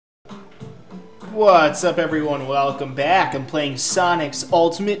What's up, everyone? Welcome back. I'm playing Sonic's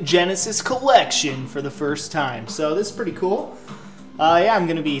Ultimate Genesis Collection for the first time, so this is pretty cool. Yeah, I'm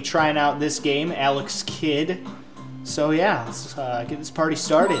going to be trying out this game, Alex Kidd. So yeah, let's get this party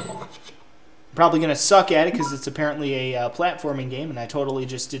started. I'm probably going to suck at it because it's apparently a platforming game, and I totally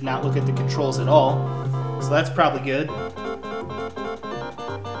just did not look at the controls at all. So that's probably good.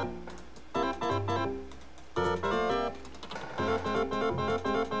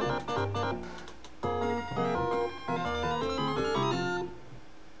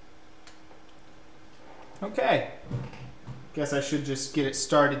 Okay, guess I should just get it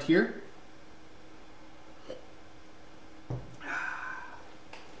started here.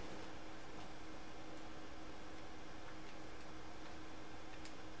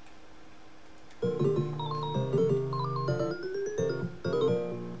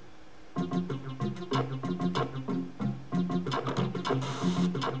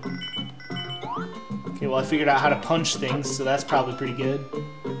 Okay, well I figured out how to punch things, so that's probably pretty good.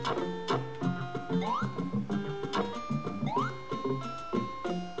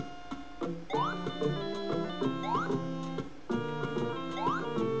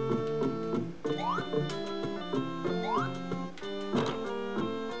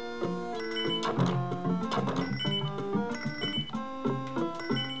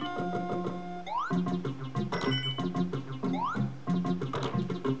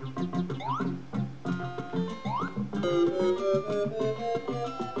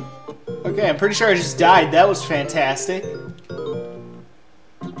 Okay, I'm pretty sure I just died. That was fantastic.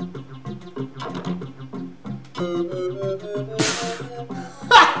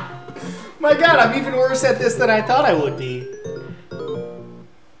 My god, I'm even worse at this than I thought I would be.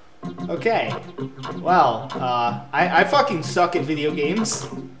 Okay. Well, I fucking suck at video games.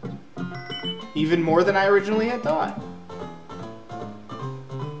 Even more than I originally had thought.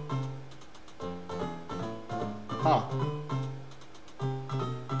 Huh.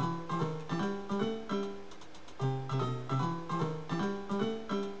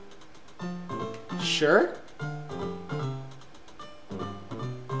 Sure.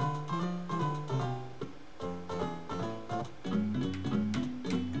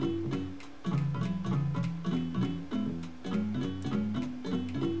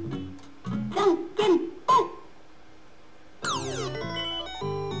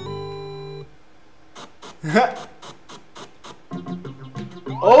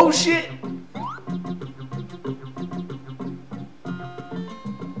 Oh shit!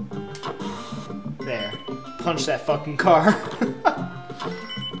 There. Punch that fucking car.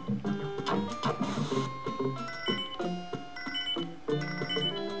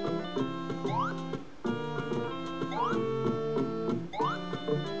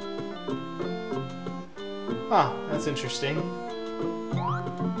 Huh, that's interesting.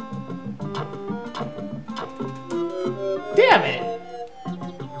 Damn it!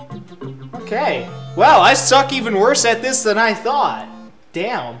 Okay. Well, I suck even worse at this than I thought.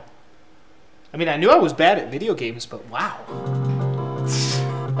 Damn. I mean, I knew I was bad at video games, but wow.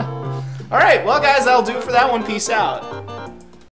 Alright, well guys, that'll do it for that one. Peace out.